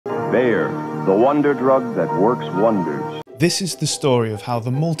BAYER, the wonder drug that works wonders. This is the story of how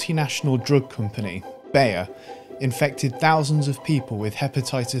the multinational drug company, BAYER, infected thousands of people with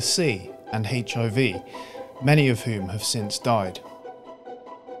Hepatitis C and HIV, many of whom have since died.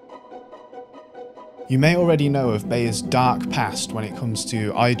 You may already know of BAYER's dark past when it comes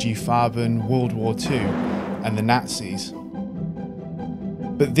to IG Farben, World War II, and the Nazis.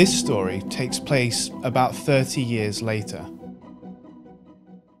 But this story takes place about 30 years later.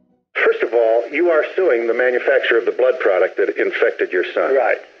 First of all, you are suing the manufacturer of the blood product that infected your son.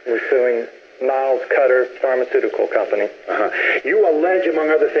 Right. We're suing Miles Cutter Pharmaceutical Company. You allege, among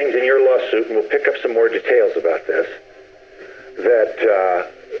other things in your lawsuit, and we'll pick up some more details about this,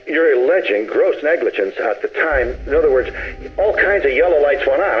 that you're alleging gross negligence at the time. In other words, all kinds of yellow lights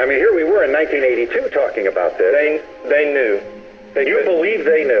went on. I mean, here we were in 1982 talking about this. They knew. You believe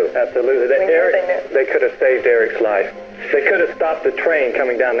they knew? Absolutely. They could have saved Eric's life. They could have stopped the train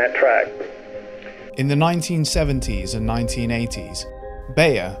coming down that track. In the 1970s and 1980s,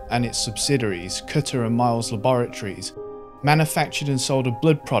 BAYER and its subsidiaries, Cutter and Miles Laboratories, manufactured and sold a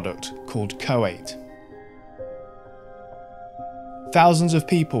blood product called Koate. Thousands of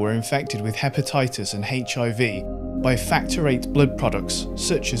people were infected with hepatitis and HIV by factor VIII blood products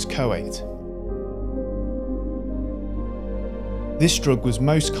such as Koate. This drug was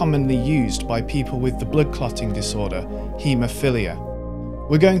most commonly used by people with the blood clotting disorder, hemophilia.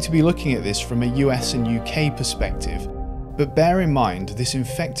 We're going to be looking at this from a US and UK perspective, but bear in mind this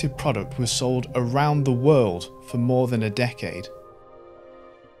infected product was sold around the world for more than a decade.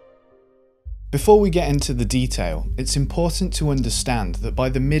 Before we get into the detail, it's important to understand that by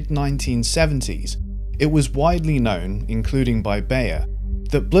the mid-1970s, it was widely known, including by BAYER,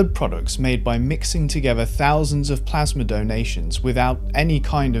 that blood products made by mixing together thousands of plasma donations without any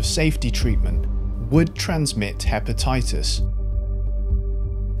kind of safety treatment would transmit hepatitis.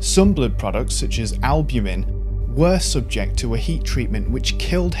 Some blood products, such as albumin, were subject to a heat treatment which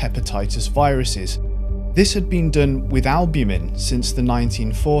killed hepatitis viruses. This had been done with albumin since the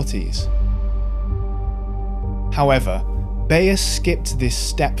 1940s. However, BAYER skipped this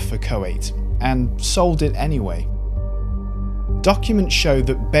step for Koate and sold it anyway. Documents show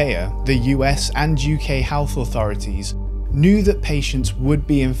that BAYER, the US and UK health authorities, knew that patients would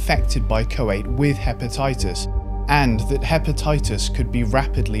be infected by Koate with hepatitis, and that hepatitis could be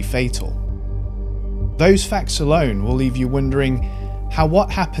rapidly fatal. Those facts alone will leave you wondering how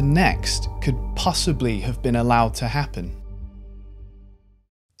what happened next could possibly have been allowed to happen.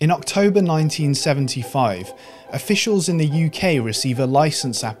 In October 1975, officials in the UK receive a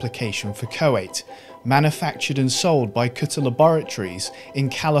licence application for Koate, manufactured and sold by Cutter Laboratories in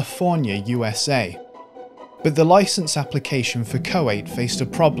California, USA. But the licence application for Koate faced a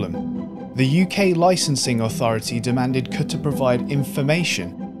problem. The UK licensing authority demanded Cutter provide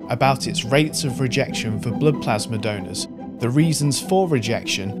information about its rates of rejection for blood plasma donors, the reasons for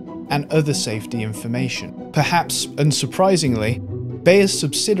rejection, and other safety information. Perhaps unsurprisingly, BAYER's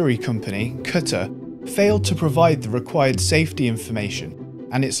subsidiary company, Cutter, failed to provide the required safety information,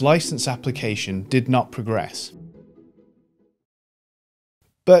 and its licence application did not progress.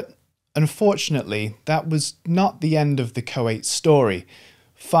 But unfortunately, that was not the end of the Koate story.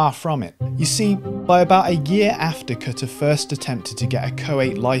 Far from it. You see, by about a year after Cutter first attempted to get a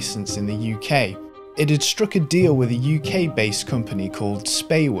Koate licence in the UK, it had struck a deal with a UK-based company called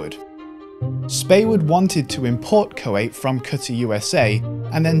Spaywood. Spaywood wanted to import Koate from Cutter USA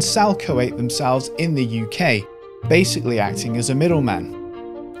and then sell Koate themselves in the UK, basically acting as a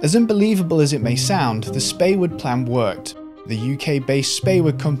middleman. As unbelievable as it may sound, the Spaywood plan worked. The UK-based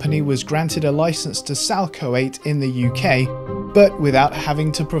Spaywood company was granted a licence to sell Koate in the UK, but without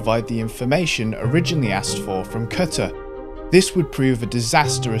having to provide the information originally asked for from Cutter. This would prove a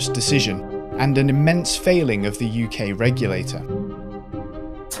disastrous decision, and an immense failing of the UK regulator.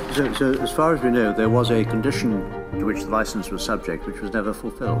 So as far as we know, there was a condition to which the licence was subject which was never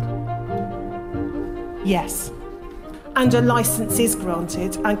fulfilled? Yes. And a licence is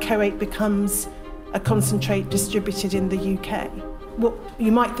granted and Koate becomes a concentrate distributed in the UK. What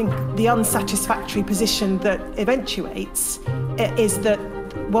you might think the unsatisfactory position that eventuates is that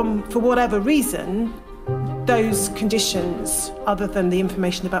for whatever reason, those conditions, other than the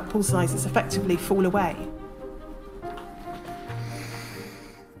information about pool sizes, effectively fall away.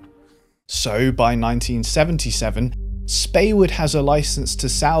 So by 1977, Spaywood has a licence to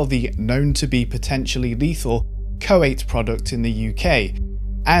sell the known to be potentially lethal Koate product in the UK,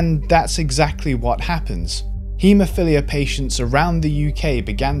 and that's exactly what happens. Haemophilia patients around the UK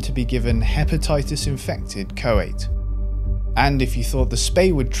began to be given hepatitis-infected Koate. And if you thought the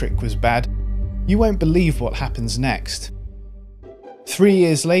Spaywood trick was bad, you won't believe what happens next. 3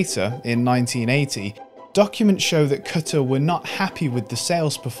 years later, in 1980, documents show that Koate were not happy with the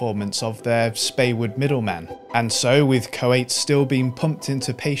sales performance of their Spaywood middleman, and so with Koate still being pumped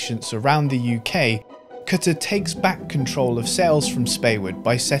into patients around the UK, Koate takes back control of sales from Spaywood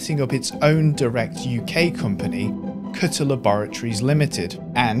by setting up its own direct UK company, Koate Laboratories Limited,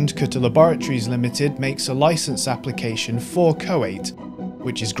 and Koate Laboratories Limited makes a license application for Koate,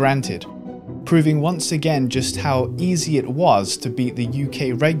 which is granted, proving once again just how easy it was to beat the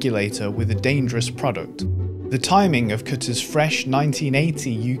UK regulator with a dangerous product. The timing of Koate's fresh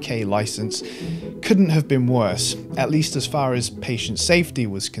 1980 UK licence couldn't have been worse, at least as far as patient safety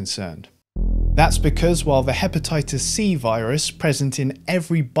was concerned. That's because while the Hepatitis C virus, present in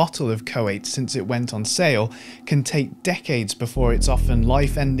every bottle of Koate since it went on sale, can take decades before its often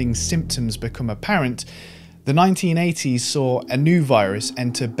life-ending symptoms become apparent, the 1980s saw a new virus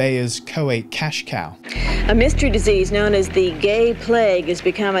enter Bayer's Koate cash cow. A mystery disease known as the gay plague has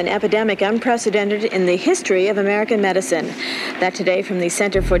become an epidemic unprecedented in the history of American medicine. That today from the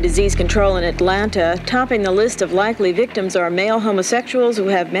Center for Disease Control in Atlanta. Topping the list of likely victims are male homosexuals who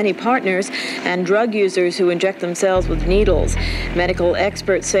have many partners and drug users who inject themselves with needles. Medical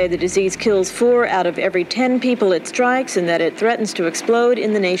experts say the disease kills 4 out of every 10 people it strikes and that it threatens to explode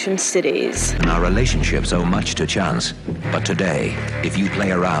in the nation's cities. Our relationships owe much to chance, but today, if you play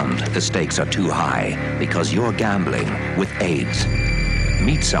around, the stakes are too high because you're gambling with AIDS.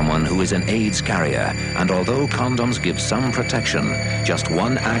 Meet someone who is an AIDS carrier, and although condoms give some protection, just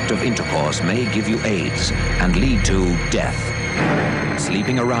one act of intercourse may give you AIDS and lead to death.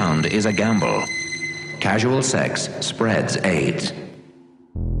 Sleeping around is a gamble. Casual sex spreads AIDS.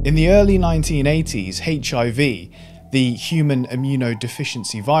 In the early 1980s, HIV, the human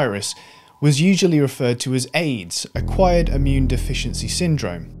immunodeficiency virus, was usually referred to as AIDS, acquired immune deficiency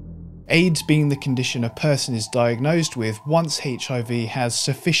syndrome. AIDS being the condition a person is diagnosed with once HIV has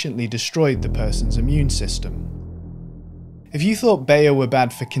sufficiently destroyed the person's immune system. If you thought Bayer were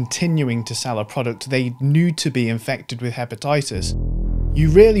bad for continuing to sell a product they knew to be infected with hepatitis, you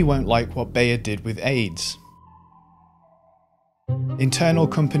really won't like what Bayer did with AIDS. Internal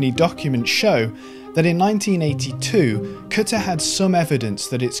company documents show that in 1982, Koate had some evidence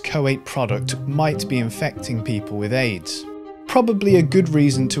that its Koate product might be infecting people with AIDS. Probably a good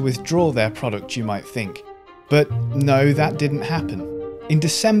reason to withdraw their product, you might think. But no, that didn't happen. In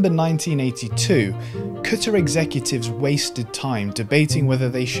December 1982, Koate executives wasted time debating whether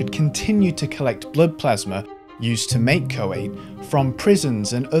they should continue to collect blood plasma used to make Koate from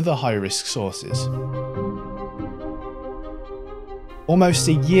prisons and other high-risk sources. Almost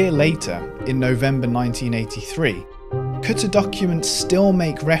a year later, in November 1983, Koate documents still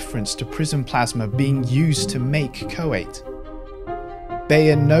make reference to prison plasma being used to make Koate.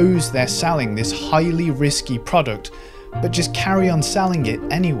 Bayer knows they're selling this highly risky product, but just carry on selling it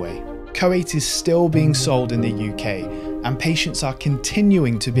anyway. Koate is still being sold in the UK, and patients are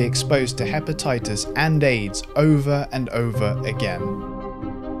continuing to be exposed to hepatitis and AIDS over and over again.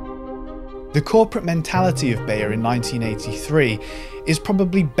 The corporate mentality of Bayer in 1983 is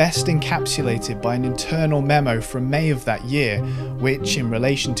probably best encapsulated by an internal memo from May of that year, which, in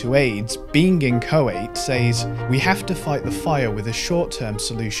relation to AIDS, being in Koate, says, "We have to fight the fire with a short-term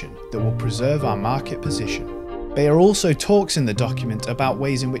solution that will preserve our market position." Bayer also talks in the document about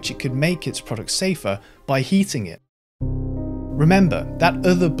ways in which it could make its product safer by heating it. Remember, that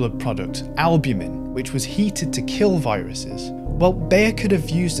other blood product, albumin, which was heated to kill viruses? Well, Bayer could have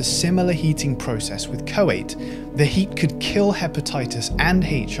used a similar heating process with Koate. The heat could kill hepatitis and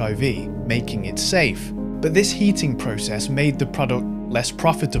HIV, making it safe. But this heating process made the product less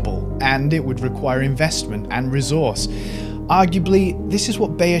profitable, and it would require investment and resource. Arguably, this is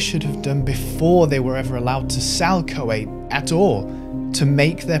what Bayer should have done before they were ever allowed to sell Koate at all, to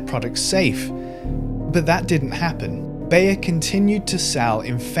make their products safe. But that didn't happen. Bayer continued to sell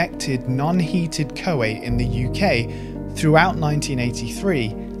infected, non-heated Koate in the UK throughout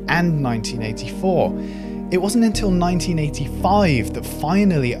 1983 and 1984. It wasn't until 1985 that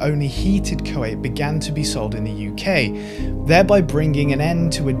finally only heated Koate began to be sold in the UK, thereby bringing an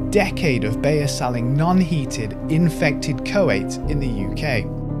end to a decade of Bayer selling non-heated, infected Koate in the UK.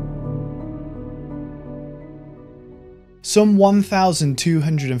 Some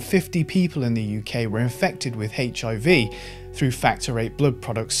 1,250 people in the UK were infected with HIV through factor VIII blood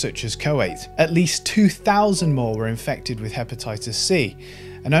products such as Koate. At least 2,000 more were infected with hepatitis C,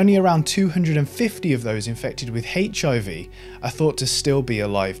 and only around 250 of those infected with HIV are thought to still be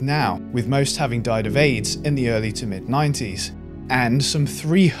alive now, with most having died of AIDS in the early to mid-90s. And some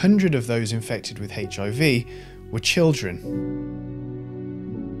 300 of those infected with HIV were children.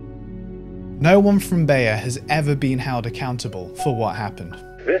 No one from Bayer has ever been held accountable for what happened.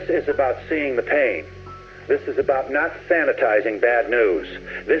 This is about seeing the pain. This is about not sanitizing bad news.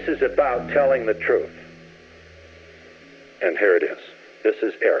 This is about telling the truth. And here it is. This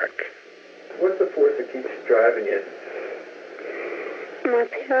is Eric. What's the force that keeps driving you? My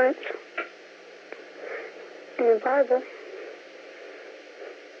parents. And the Bible.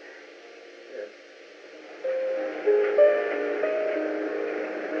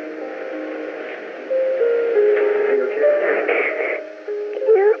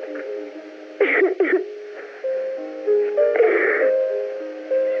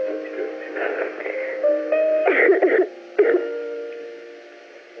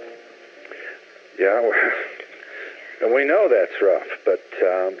 And we know that's rough, but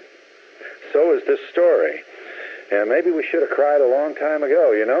so is this story. And maybe we should have cried a long time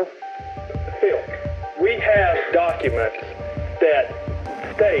ago, you know? Phil, we have documents that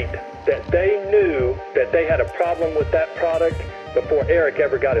state that they knew that they had a problem with that product before Eric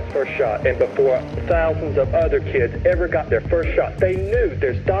ever got his first shot and before thousands of other kids ever got their first shot. They knew.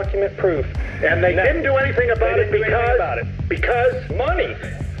 There's document proof. And they didn't do anything about it because money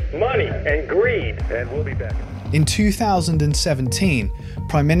and greed. And we'll be back. In 2017,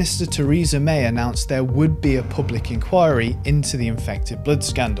 Prime Minister Theresa May announced there would be a public inquiry into the infected blood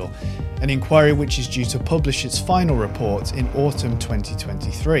scandal, an inquiry which is due to publish its final report in autumn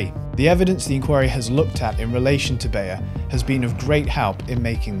 2023. The evidence the inquiry has looked at in relation to Bayer has been of great help in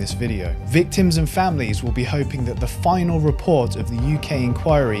making this video. Victims and families will be hoping that the final report of the UK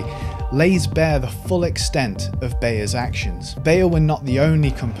inquiry lays bare the full extent of Bayer's actions. Bayer were not the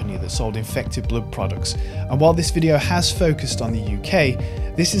only company that sold infected blood products, and while this video has focused on the UK,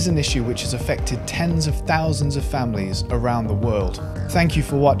 this is an issue which has affected tens of thousands of families around the world. Thank you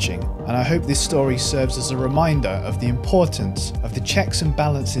for watching, and I hope this story serves as a reminder of the importance of the checks and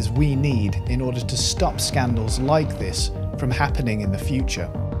balances we need in order to stop scandals like this from happening in the future.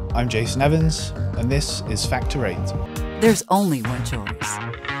 I'm Jason Evans, and this is Factor 8. There's only one choice.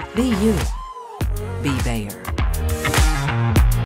 Be you. Be Bayer.